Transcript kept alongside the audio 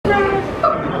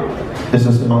It's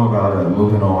a song about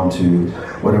moving on to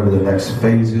whatever the next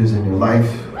phase is in your life,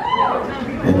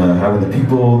 and having the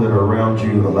people that are around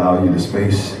you allow you the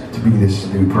space to be this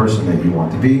new person that you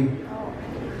want to be.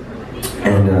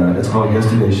 And it's called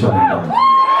Yesterday Shut It Down.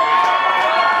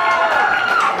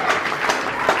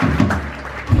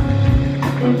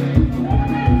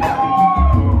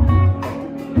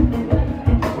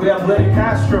 We have Lenny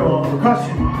Castro on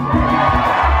percussion.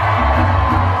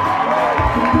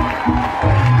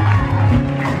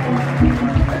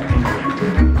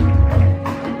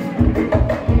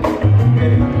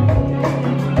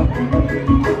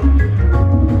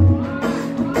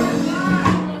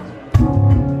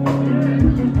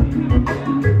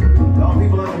 Y'all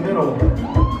people in the middle.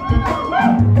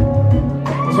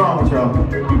 What's wrong with y'all?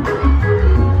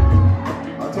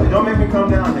 I'll tell you, don't make me come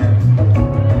down there.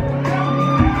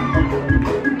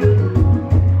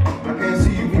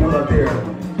 Up there.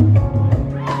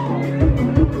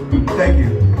 Thank you.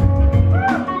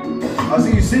 I'll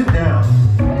see you sit down.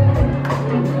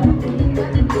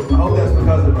 I hope that's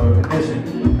because of a condition.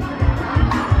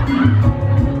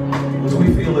 Because we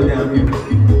feel it down here.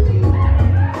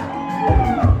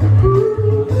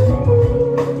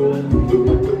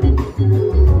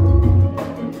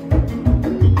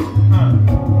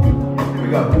 Here we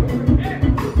go.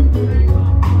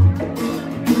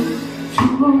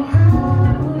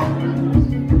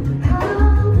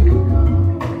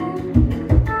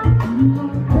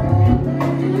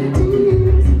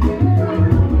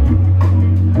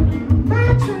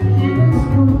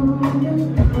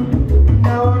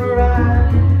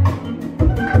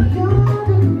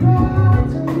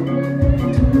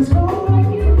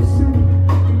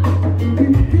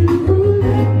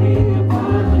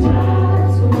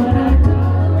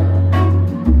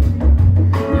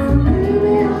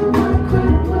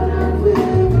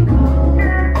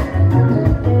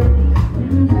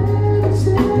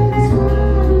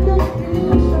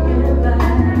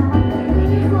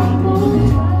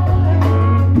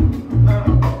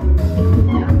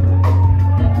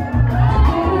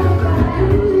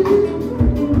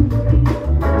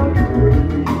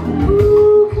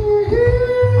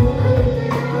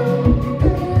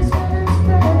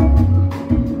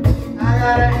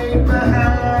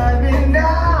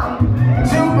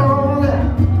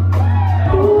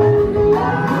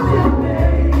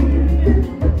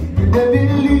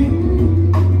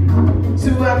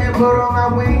 I can put on my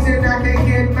wings and I can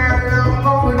get mad and I'm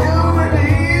overdue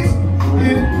release.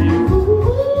 If you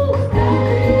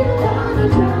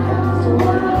apologize to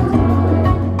what I was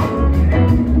doing,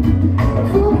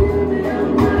 forgive me, I'm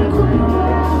not quite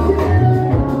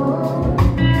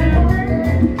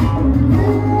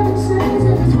it says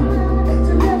it's right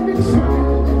to let me try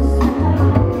this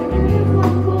out. Give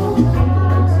one more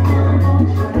chance, one more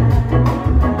try.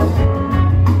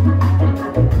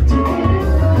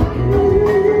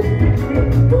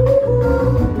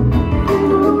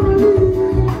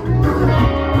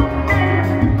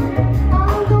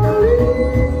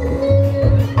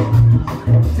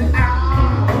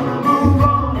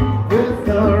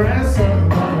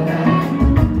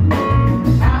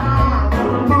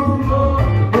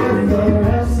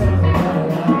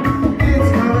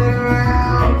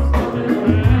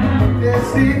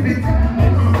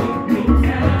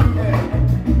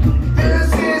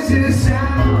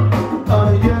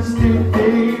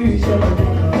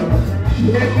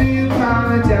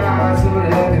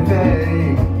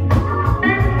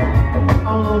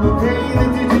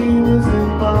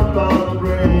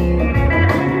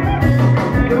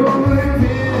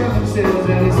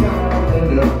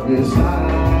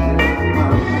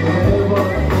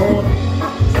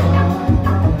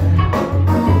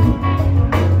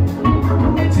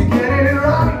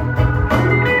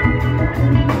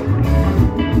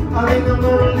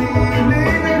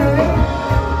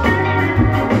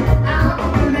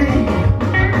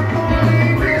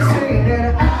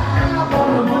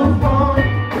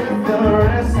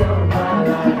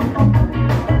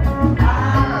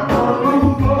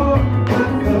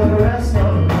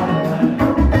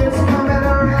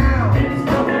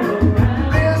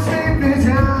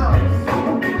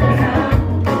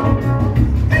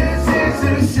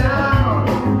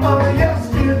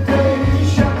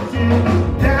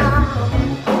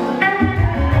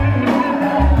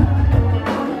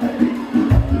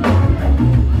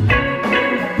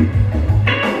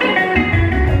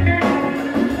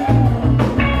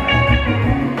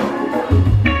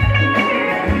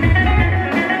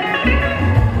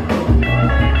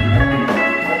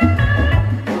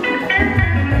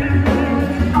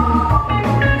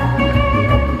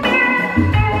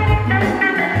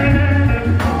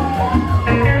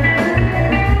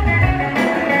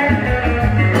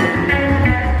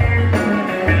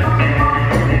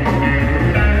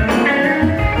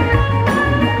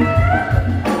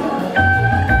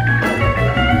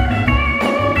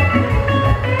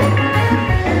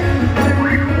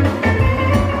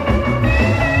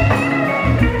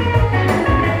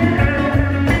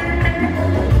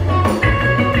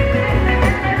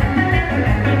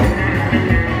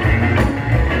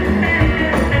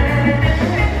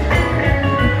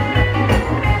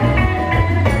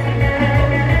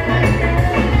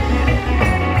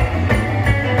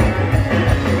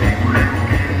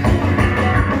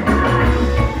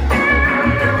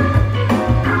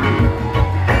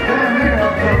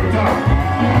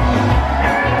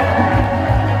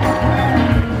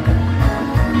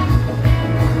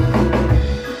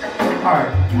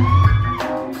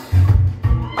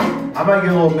 might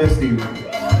get a little misty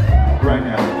right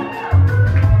now.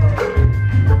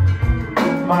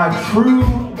 My true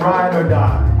ride or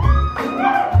die.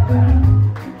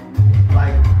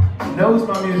 Like, knows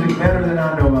my music better than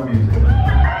I know my music.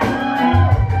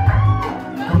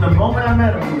 From the moment I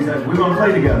met him, he said, we're gonna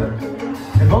play together.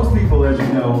 And most people, as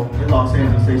you know, in Los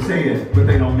Angeles, they say it, but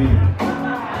they don't mean it.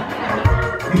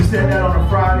 He said that on a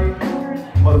Friday,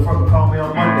 motherfucker called me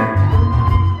on Monday.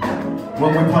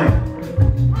 When we're playing.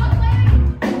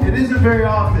 It isn't very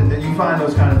often that you find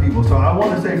those kind of people, so I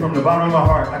want to say from the bottom of my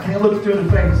heart, I can't look you in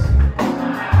the face.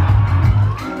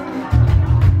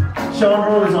 Sean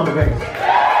Hurley's on the bass.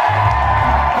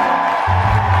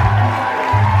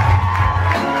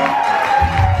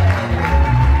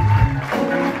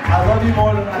 I love you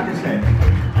more than I can say.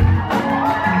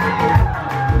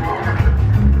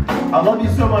 I love you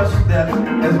so much that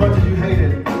as much as you hate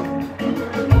it,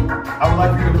 I would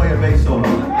like for you to play a bass solo.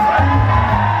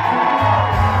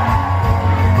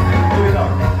 Here we go,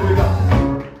 here we go.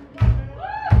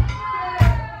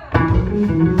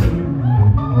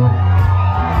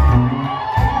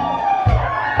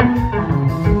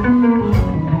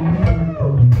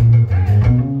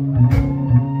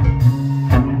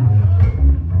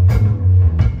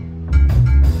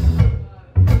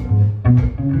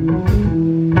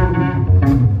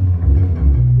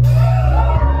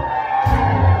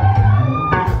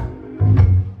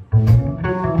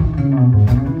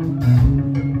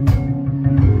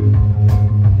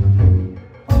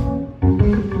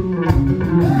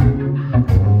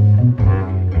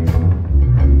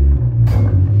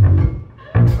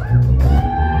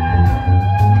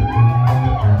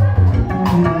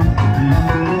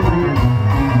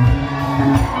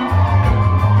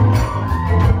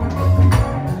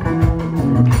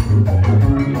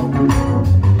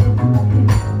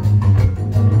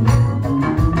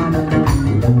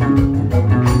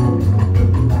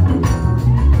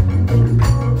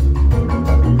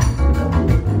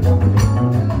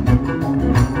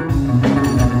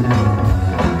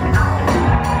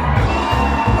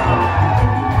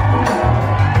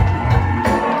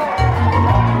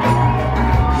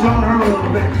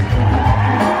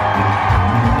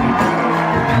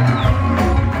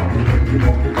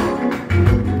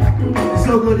 It's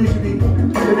so good,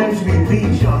 your name should be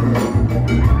The Sean.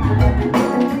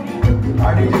 I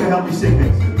need you to help me sing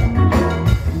this.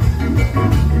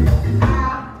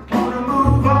 I wanna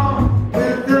move on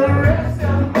with the rest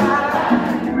of my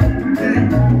life.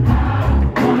 I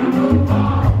wanna move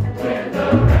on with the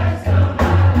rest of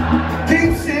my life.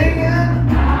 Keep singing.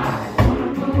 I wanna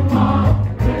move on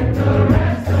with the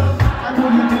rest of my life. I know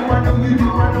you do, I know you do,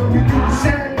 I know you do.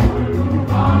 Sing.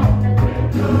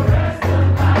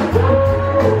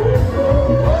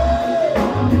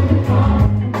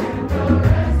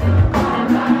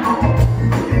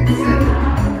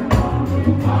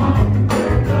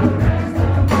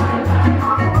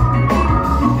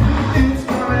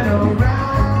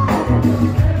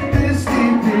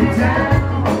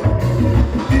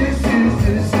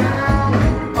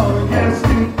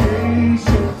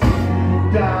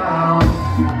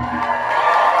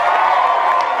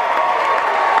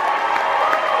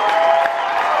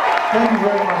 Thank you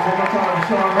very much. One more time,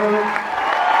 Sean Hurley.